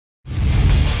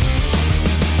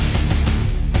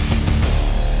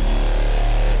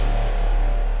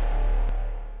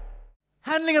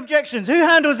handling objections. Who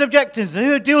handles objections?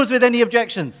 Who deals with any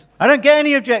objections? I don't get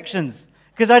any objections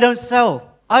because I don't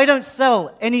sell. I don't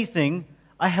sell anything.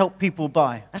 I help people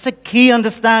buy. That's a key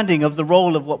understanding of the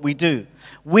role of what we do.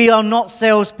 We are not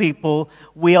salespeople.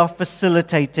 We are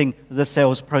facilitating the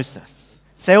sales process.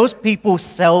 Salespeople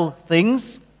sell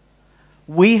things.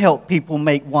 We help people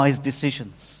make wise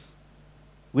decisions.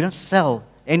 We don't sell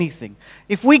anything.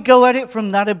 If we go at it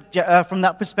from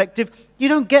that perspective, you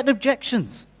don't get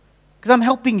objections because I'm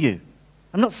helping you.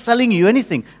 I'm not selling you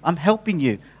anything. I'm helping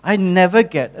you. I never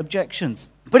get objections.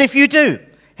 But if you do,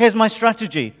 here's my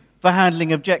strategy for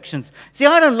handling objections. See,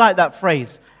 I don't like that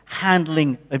phrase,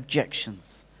 handling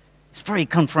objections. It's very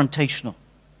confrontational.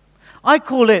 I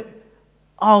call it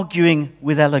arguing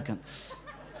with elegance.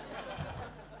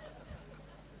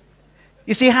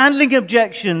 You see, handling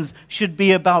objections should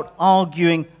be about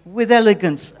arguing with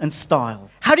elegance and style.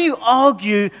 How do you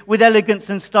argue with elegance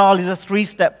and style is a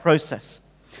three-step process.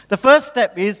 The first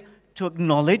step is to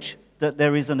acknowledge that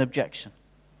there is an objection.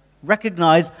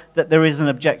 Recognize that there is an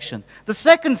objection. The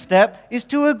second step is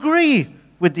to agree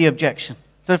with the objection.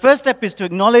 So the first step is to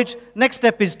acknowledge, next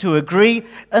step is to agree,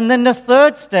 and then the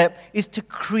third step is to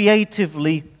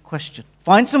creatively question.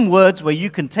 Find some words where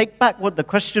you can take back what the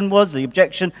question was, the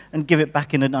objection, and give it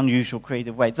back in an unusual,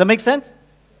 creative way. Does that make sense?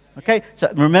 Okay,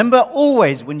 so remember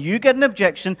always, when you get an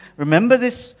objection, remember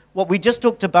this, what we just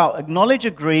talked about, acknowledge,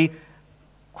 agree,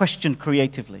 question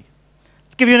creatively.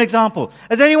 Let's give you an example.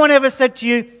 Has anyone ever said to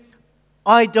you,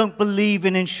 I don't believe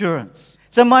in insurance?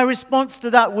 So my response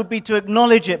to that would be to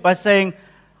acknowledge it by saying,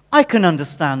 I can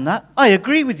understand that. I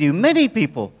agree with you. Many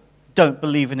people don't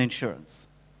believe in insurance.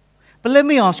 But let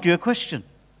me ask you a question.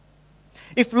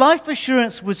 If life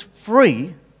assurance was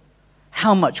free,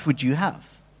 how much would you have?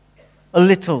 A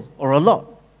little or a lot?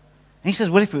 And he says,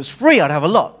 well, if it was free, I'd have a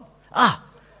lot.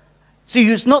 So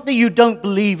it's not that you don't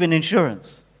believe in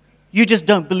insurance. You just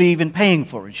don't believe in paying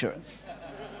for insurance.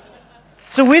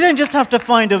 So we then just have to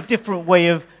find a different way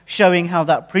of showing how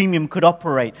that premium could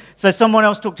operate. So someone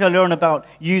else talked earlier on about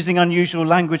using unusual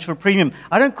language for premium.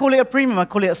 I don't call it a premium, I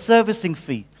call it a servicing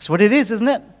fee. That's what it is, isn't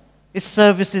it? It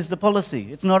services the policy.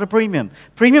 It's not a premium.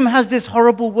 Premium has this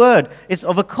horrible word. It's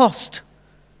of a cost.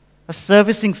 A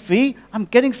servicing fee, I'm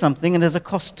getting something and there's a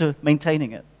cost to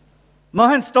maintaining it.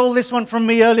 Mohan stole this one from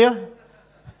me earlier.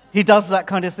 He does that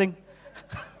kind of thing.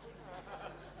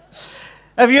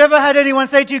 Have you ever had anyone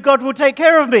say to you, God will take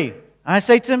care of me? I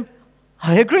say to him,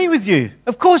 I agree with you.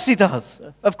 Of course he does.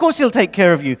 Of course he'll take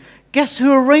care of you. Guess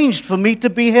who arranged for me to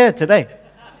be here today?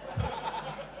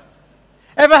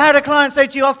 Ever had a client say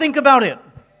to you, I'll think about it?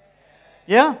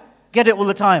 Yeah? Get it all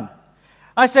the time.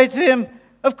 I say to him,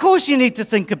 of course you need to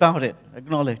think about it.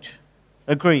 Acknowledge.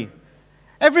 Agree.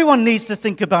 Everyone needs to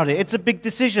think about it. It's a big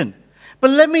decision.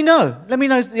 But let me know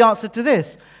the answer to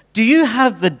this. Do you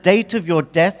have the date of your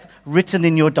death written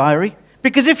in your diary?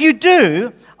 Because if you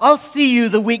do, I'll see you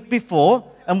the week before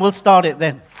and we'll start it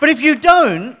then. But if you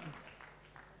don't,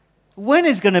 when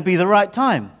is going to be the right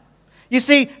time? You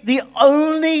see, the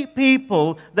only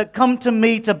people that come to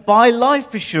me to buy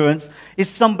life assurance is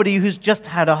somebody who's just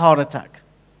had a heart attack.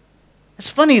 It's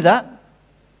funny that.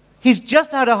 He's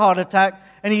just had a heart attack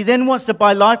and he then wants to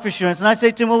buy life assurance. And I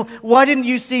say to him, well, why didn't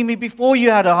you see me before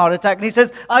you had a heart attack? And he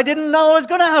says, I didn't know I was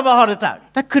going to have a heart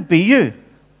attack. That could be you.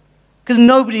 Because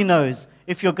nobody knows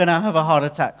if you're going to have a heart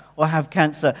attack or have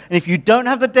cancer. And if you don't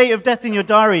have the date of death in your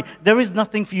diary, there is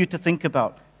nothing for you to think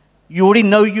about. You already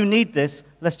know you need this.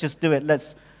 Let's just do it.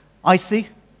 Let's IC.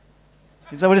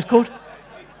 Is that what it's called?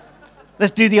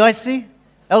 Let's do the IC?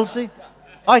 LC?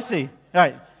 IC. All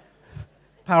right.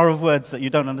 Power of words that you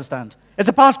don't understand. It's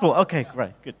a passport. Okay,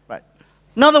 great. Good. Right.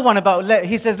 Another one about,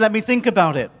 he says, let me think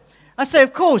about it. I say,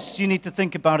 of course you need to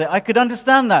think about it. I could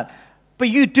understand that. But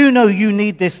you do know you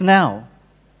need this now.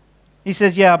 He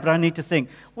says, yeah, but I need to think.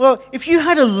 Well, if you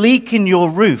had a leak in your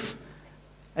roof,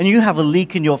 and you have a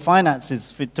leak in your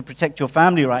finances to protect your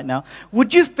family right now,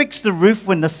 would you fix the roof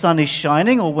when the sun is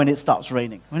shining or when it starts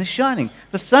raining? When it's shining.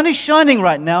 The sun is shining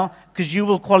right now because you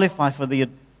will qualify for the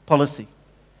policy.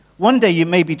 One day you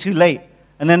may be too late,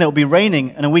 and then it'll be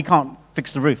raining, and then we can't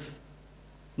fix the roof.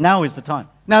 Now is the time.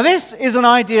 Now this is an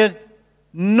idea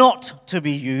not to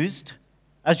be used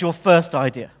as your first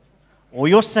idea, or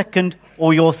your second,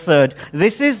 or your third.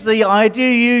 This is the idea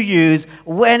you use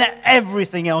when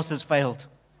everything else has failed.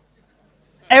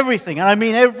 Everything, and I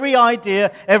mean every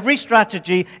idea, every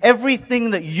strategy,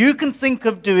 everything that you can think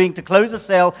of doing to close a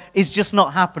sale is just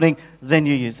not happening, then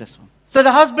you use this one. So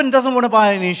the husband doesn't want to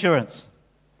buy any insurance.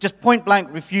 Just point blank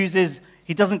refuses.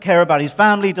 He doesn't care about his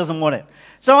family, doesn't want it.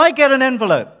 So I get an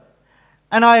envelope,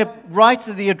 and I write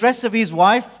the address of his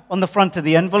wife on the front of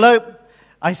the envelope,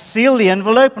 I seal the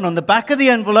envelope, and on the back of the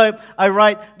envelope, I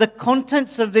write, the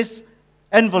contents of this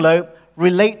envelope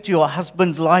relate to your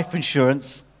husband's life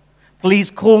insurance.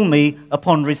 Please call me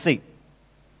upon receipt.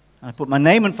 I put my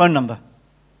name and phone number.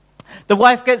 The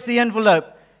wife gets the envelope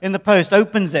in the post,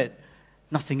 opens it,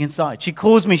 nothing inside. She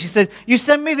calls me, she says, you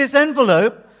sent me this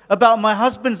envelope about my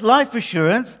husband's life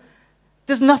insurance.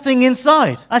 There's nothing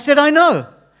inside. I said, I know,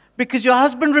 because your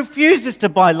husband refuses to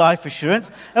buy life insurance,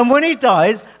 and when he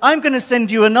dies, I'm going to send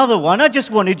you another one. I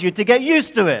just wanted you to get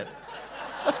used to it.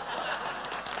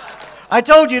 I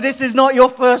told you this is not your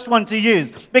first one to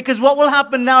use, because what will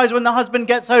happen now is when the husband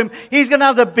gets home, he's going to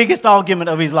have the biggest argument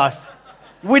of his life.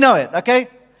 We know it, okay?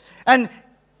 And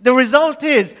the result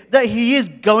is that he is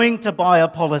going to buy a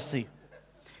policy.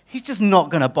 He's just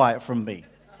not going to buy it from me.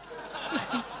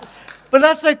 But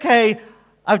that's okay.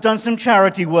 I've done some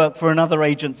charity work for another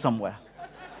agent somewhere.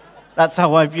 That's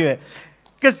how I view it.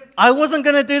 Because I wasn't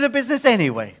going to do the business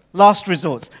anyway. Last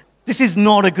resort. This is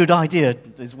not a good idea,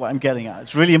 is what I'm getting at.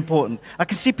 It's really important. I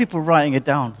can see people writing it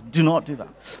down. Do not do that.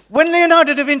 When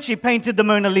Leonardo da Vinci painted the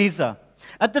Mona Lisa,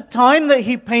 at the time that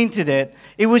he painted it,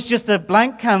 it was just a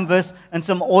blank canvas and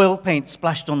some oil paint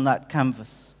splashed on that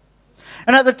canvas.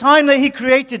 And at the time that he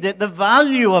created it, the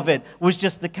value of it was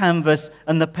just the canvas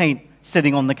and the paint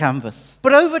sitting on the canvas.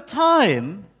 But over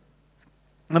time,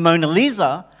 the Mona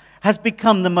Lisa has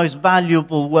become the most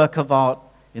valuable work of art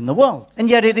in the world. And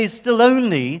yet it is still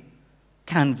only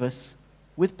canvas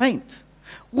with paint.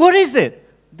 What is it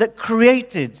that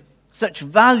created such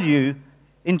value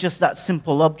in just that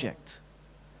simple object?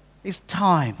 It's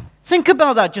time. Think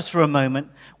about that just for a moment.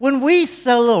 When we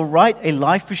sell or write a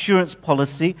life insurance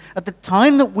policy, at the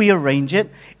time that we arrange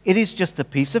it, it is just a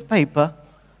piece of paper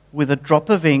with a drop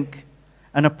of ink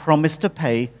and a promise to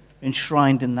pay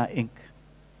enshrined in that ink.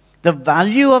 The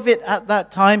value of it at that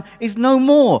time is no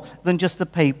more than just the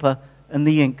paper and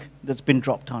the ink that's been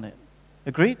dropped on it.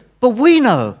 Agreed? But we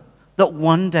know that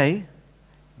one day,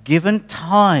 given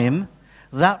time,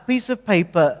 that piece of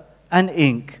paper and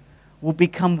ink will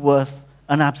become worth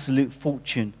an absolute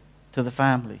fortune to the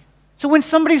family. So when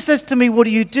somebody says to me, what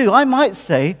do you do? I might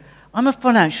say, I'm a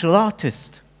financial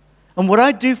artist. And what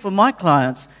I do for my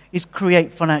clients is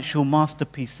create financial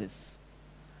masterpieces,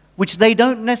 which they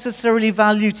don't necessarily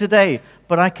value today,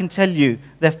 but I can tell you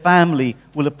their family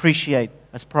will appreciate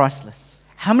as priceless.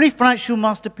 How many financial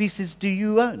masterpieces do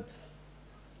you own?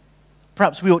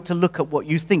 Perhaps we ought to look at what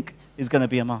you think is going to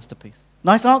be a masterpiece.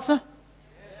 Nice answer?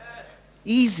 Yes.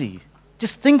 Easy.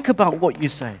 Just think about what you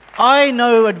say. I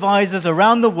know advisors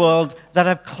around the world that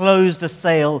have closed a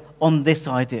sale on this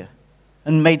idea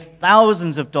and made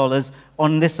thousands of dollars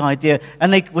on this idea,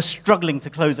 and they were struggling to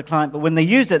close a client, but when they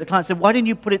used it, the client said, why didn't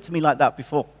you put it to me like that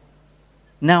before?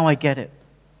 Now I get it.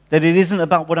 That it isn't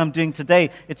about what I'm doing today,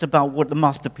 it's about what the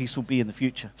masterpiece will be in the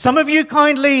future. Some of you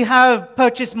kindly have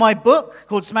purchased my book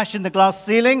called Smashing the Glass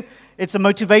Ceiling. It's a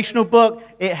motivational book.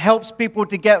 It helps people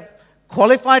to get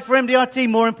qualified for MDRT.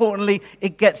 More importantly,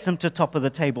 it gets them to top of the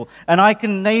table. And I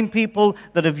can name people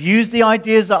that have used the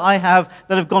ideas that I have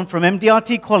that have gone from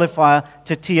MDRT qualifier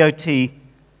to TOT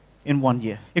in 1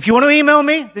 year. If you want to email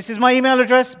me, this is my email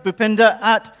address,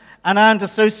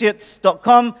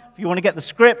 bhupinder@anandassociates.com. If you want to get the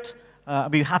script, I'll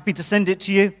be happy to send it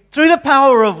to you. Through the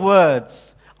power of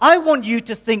words, I want you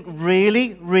to think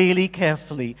really, really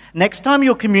carefully next time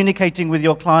you're communicating with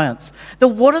your clients.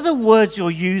 What are the words you're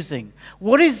using?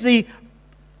 What is the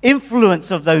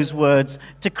influence of those words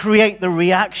to create the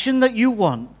reaction that you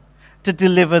want, to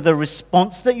deliver the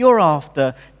response that you're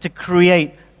after, to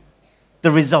create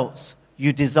the results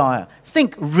you desire?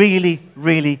 Think really,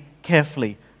 really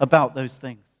carefully about those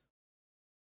things.